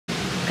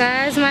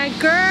Guys, my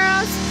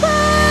girls.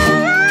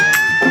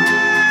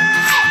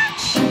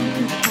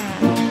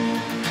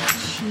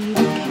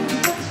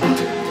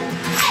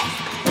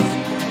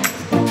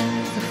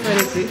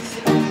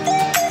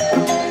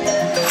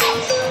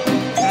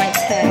 My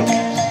tag.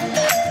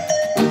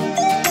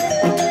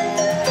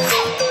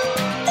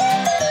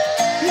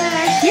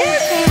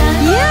 Yes. She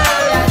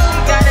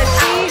got a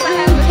cheese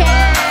who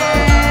can.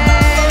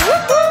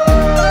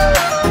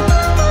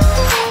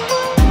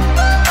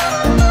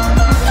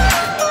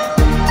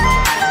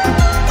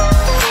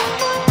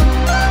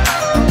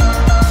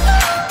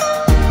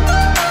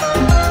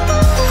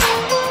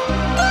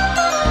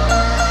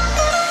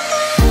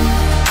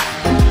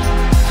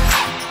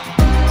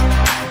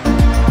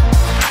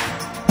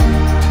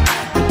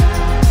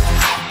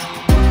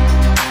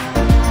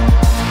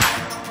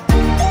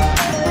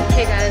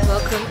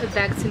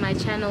 Back to my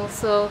channel.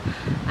 So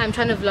I'm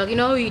trying to vlog, you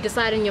know, you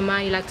decide in your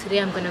mind, you're like, today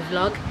I'm gonna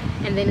vlog,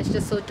 and then it's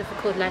just so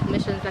difficult, like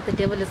missions, like the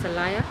devil is a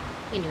liar.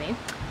 Anyway,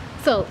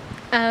 so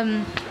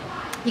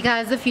you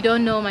guys, if you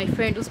don't know, my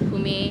friend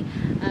Sphume,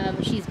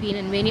 she's been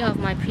in many of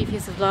my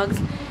previous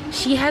vlogs.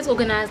 She has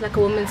organized like a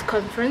women's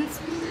conference,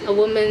 a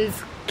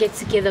women's get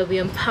together.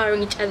 We're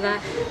empowering each other,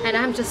 and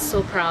I'm just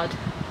so proud.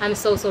 I'm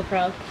so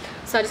proud.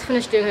 So I just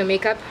finished doing her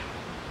makeup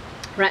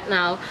right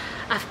now.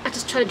 I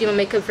just try to do my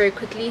makeup very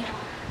quickly.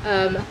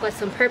 I've got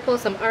some purple,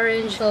 some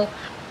orange, so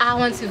I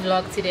want to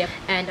vlog today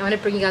and I want to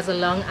bring you guys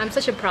along. I'm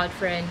such a proud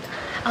friend.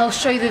 I'll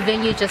show you the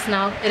venue just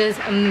now. It is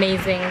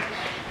amazing,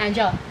 and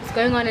yeah, it's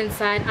going on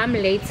inside. I'm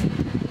late,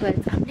 but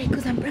I'm late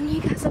because I'm bringing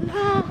you guys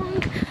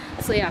along.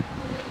 So yeah,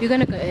 we're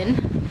gonna go in.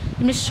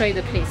 Let me show you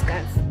the place,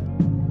 guys.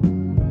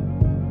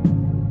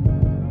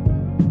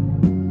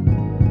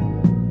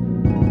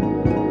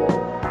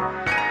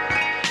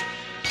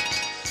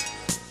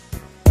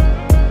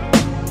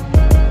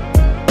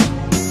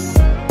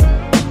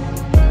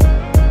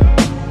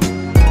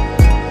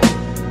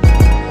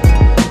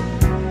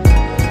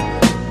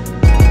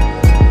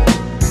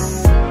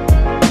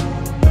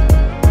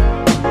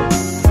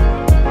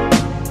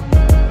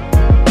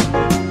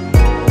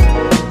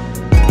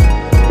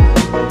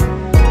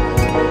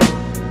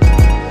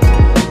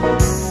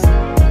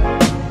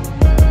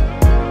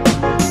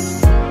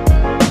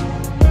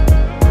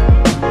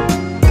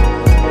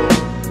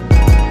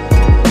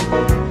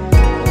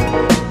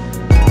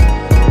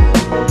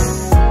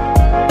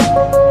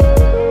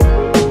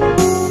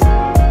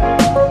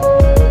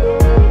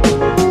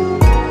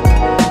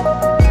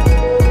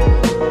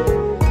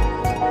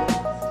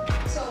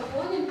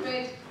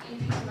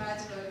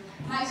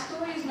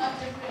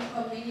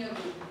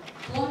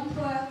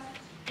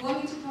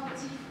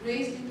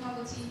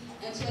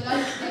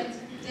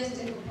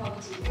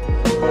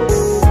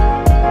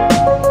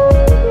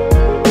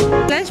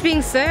 Lunch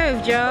being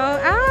served, yo.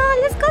 Ah,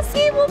 let's go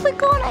see what we're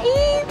gonna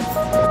eat.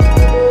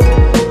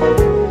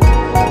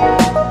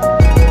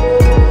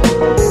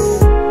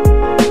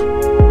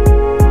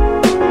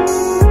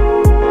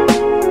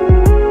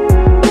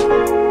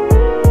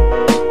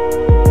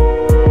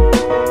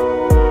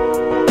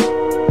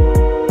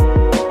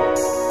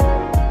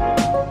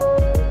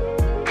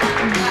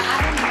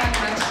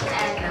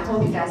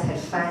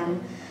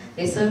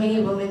 There's so many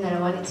women that I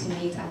wanted to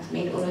meet. I've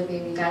met all of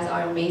them. You guys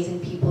are amazing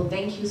people.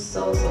 Thank you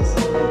so much.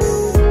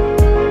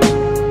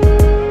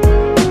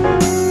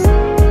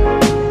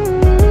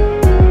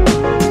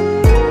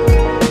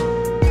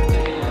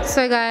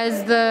 So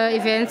guys, the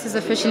event is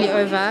officially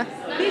over.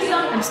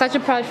 I'm such a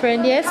proud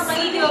friend, yes?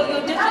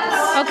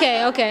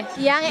 Okay.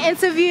 Young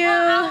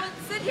interview.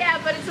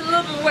 Yeah, but it's a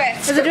little bit wet.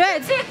 Is it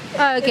wet?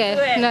 Oh, okay.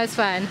 It's wet. No, it's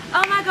fine.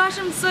 Oh my gosh,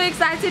 I'm so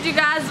excited, you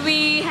guys.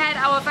 We had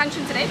our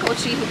function today called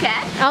She Who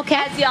Can. Okay.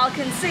 As y'all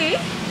can see.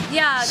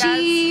 Yeah, guys.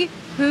 She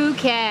Who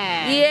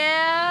Can.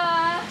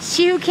 Yeah.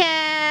 She Who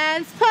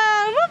Can.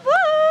 Sphume. Whoop,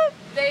 whoop.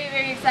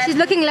 Very excited. She's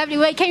looking lovely.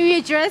 Wait, can we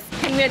address?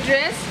 Can we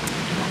address?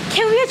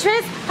 Can we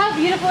address how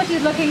beautiful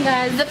she's looking,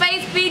 guys? The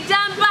face beat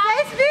done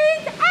by. Face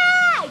beat.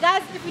 Ah!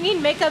 Guys, if you need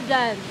makeup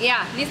done.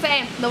 Yeah, Lisa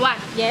M. The one.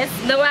 Yes.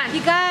 The one.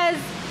 You guys,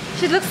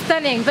 she looks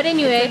stunning. But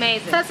anyway, it's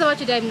amazing. tell us about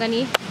your day,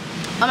 Mngani.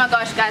 Oh my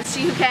gosh, guys,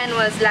 She Who Can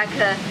was like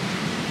a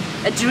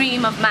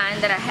dream of mine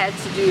that I had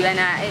to do, and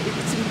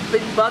it's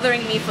been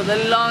bothering me for the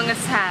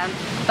longest time.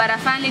 But I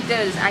finally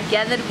did. I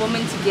gathered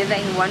women together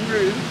in one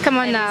room. Come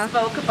on and now. We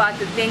spoke about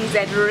the things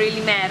that really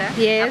matter.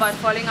 Yes. About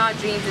following our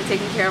dreams and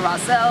taking care of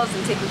ourselves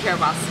and taking care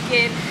of our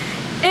skin.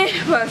 It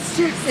was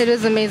just... It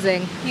was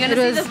amazing. You're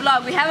gonna see the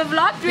vlog. We have a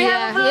vlog? Do we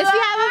have a vlog? Yes, we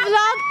have a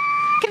vlog.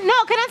 Can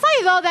I tell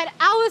you though that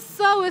I was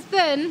so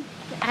within...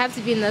 I have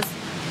to be in this.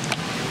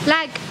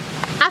 Like,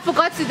 I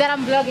forgot that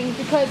I'm vlogging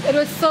because it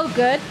was so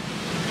good.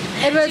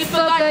 It was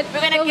so good. We're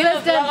gonna give a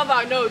vlog of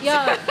our notes.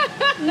 Yeah,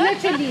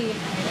 literally.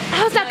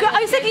 I was like, are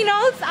you taking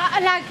notes?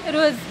 Like, it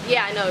was...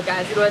 Yeah, I know,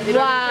 guys. It was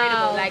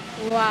incredible. Like,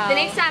 wow. The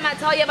next time I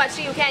tell you about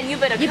She Who Can, you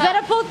better come. You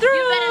better pull through.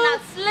 You better not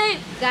sleep.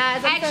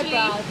 Guys, I'm so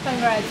proud.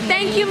 Congrats.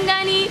 Thank you,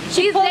 Mngani.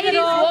 These ladies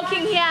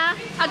walking here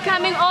are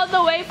coming all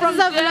the way from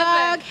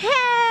Durban.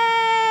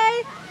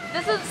 Hey!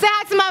 This is Say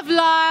hi to my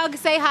vlog.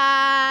 Say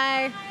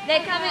hi.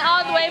 they're coming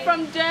all the way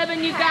from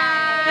Durban, you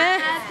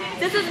guys.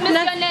 This is Miss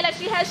Ganella.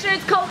 She has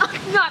shirts called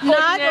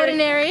not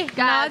ordinary.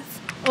 Not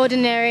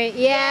ordinary.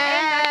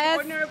 Yes.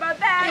 Ordinary about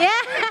that.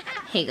 Yeah.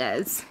 Hey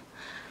guys.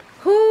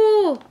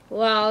 Whoo.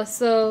 Wow.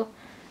 So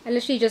I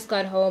literally just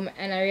got home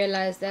and I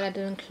realized that I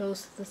didn't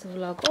close this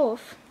vlog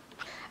off.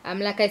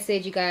 Like I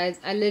said, you guys,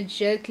 I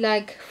legit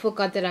like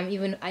forgot that I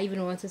even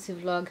wanted to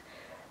vlog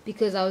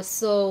because I was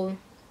so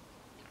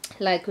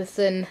like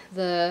within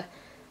the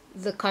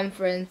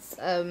conference.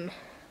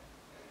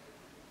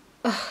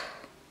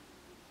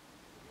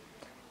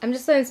 I'm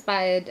just so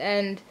inspired,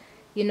 and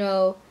you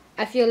know,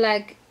 I feel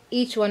like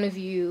each one of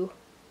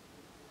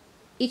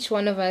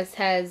us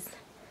has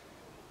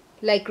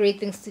like great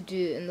things to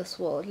do in this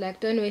world. Like,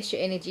 don't waste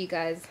your energy,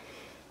 guys.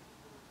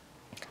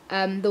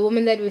 The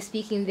women that were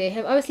speaking there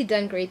have obviously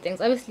done great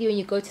things. Obviously, when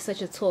you go to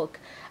such a talk,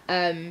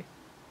 you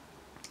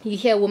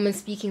hear women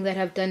speaking that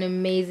have done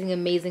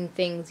amazing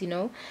things, you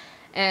know,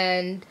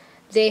 and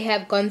they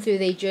have gone through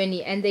their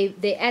journey, and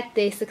they at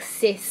their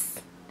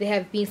success, they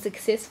have been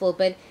successful,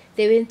 but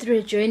they went through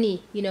a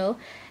journey, you know.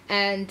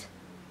 And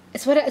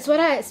it's what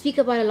I speak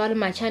about a lot on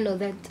my channel,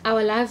 that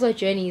our lives are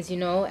journeys, you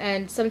know,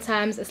 and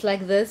sometimes it's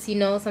like this, you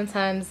know,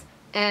 sometimes.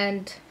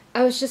 And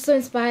I was just so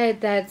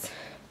inspired that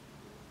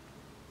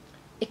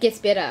it gets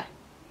better.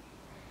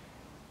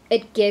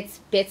 It gets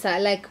better.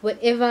 Like,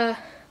 whatever.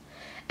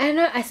 I don't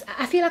know,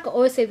 I feel like I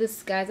always say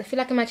this, guys. I feel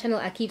like in my channel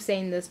I keep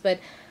saying this, but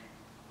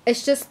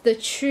it's just the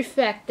true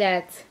fact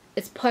that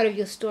it's part of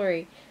your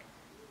story.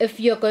 If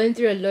you're going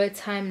through a low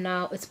time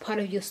now, it's part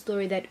of your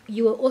story that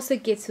you will also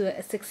get to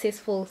a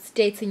successful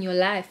state in your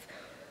life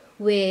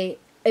where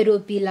it'll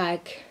be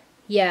like,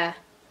 yeah,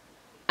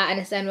 I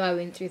understand why I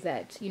went through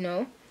that, you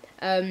know.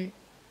 I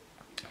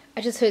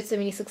just heard so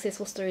many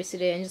successful stories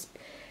today, and just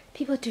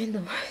people doing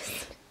the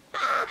most.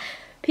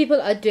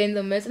 People are doing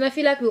the most, and I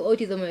feel like we all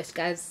do the most,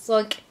 guys.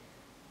 So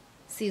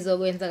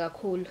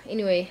cool.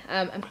 Anyway,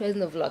 I'm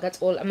closing the vlog.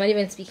 That's all. I'm not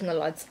even speaking a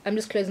lot. I'm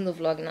just closing the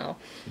vlog now.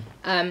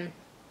 I'm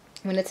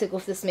gonna take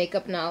off this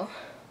makeup now,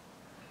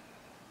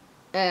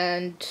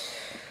 and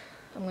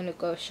I'm gonna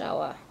go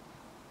shower.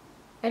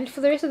 And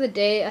for the rest of the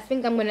day, I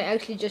think I'm gonna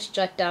actually just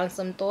jot down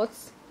some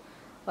thoughts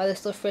while they're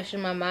still fresh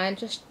in my mind.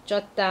 Just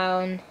jot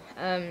down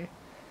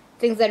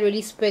things that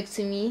really spoke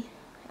to me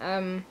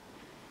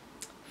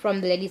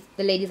from the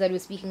ladies that were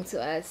speaking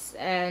to us.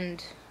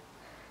 And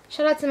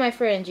shout out to my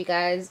friend, you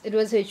guys. It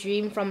was her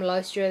dream from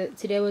last year.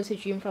 Today was her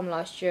dream from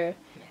last year,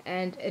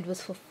 and it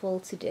was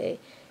fulfilled today.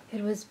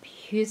 It was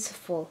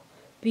beautiful.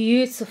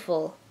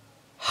 Beautiful.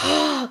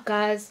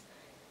 Guys,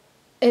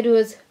 it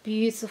was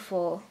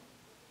beautiful.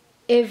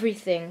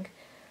 Everything,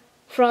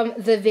 from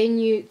the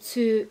venue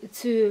to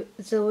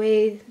the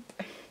way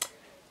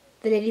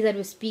the ladies that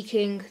were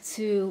speaking,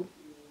 to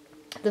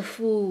the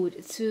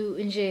food, to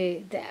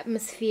the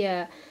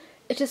atmosphere.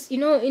 It just, you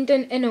know, you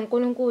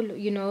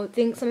know,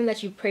 something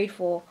that you prayed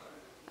for,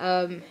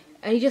 and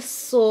you just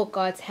saw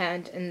God's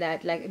hand in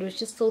that. Like, it was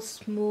just so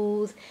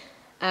smooth.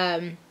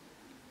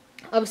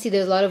 Obviously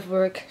there's a lot of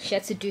work she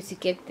had to do to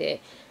get there,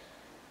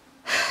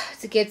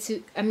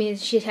 I mean,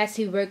 she had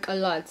to work a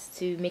lot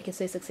to make it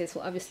so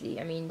successful.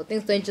 Obviously, I mean,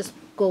 things don't just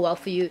go well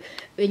for you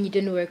when you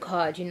didn't work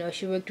hard, you know.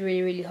 She worked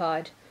really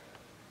hard,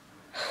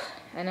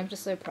 and I'm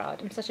just so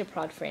proud. I'm such a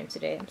proud friend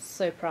today. I'm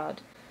so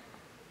proud.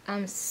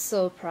 I'm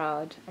so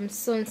proud. I'm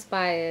so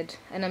inspired,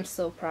 and I'm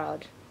so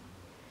proud.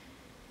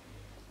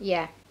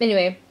 Yeah.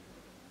 Anyway,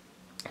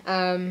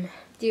 did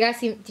you guys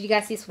see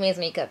Sphume's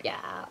makeup?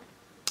 Yeah.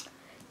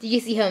 Did you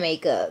see her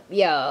makeup?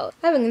 Yo.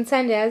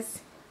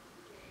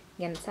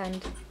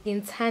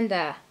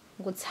 Ngithanda.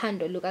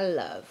 Look, I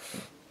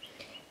love.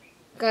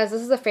 Guys,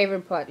 this is the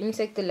favorite part. When you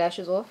take the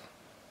lashes off.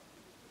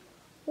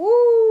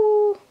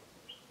 Woo!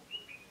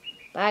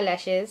 Bye,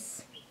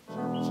 lashes.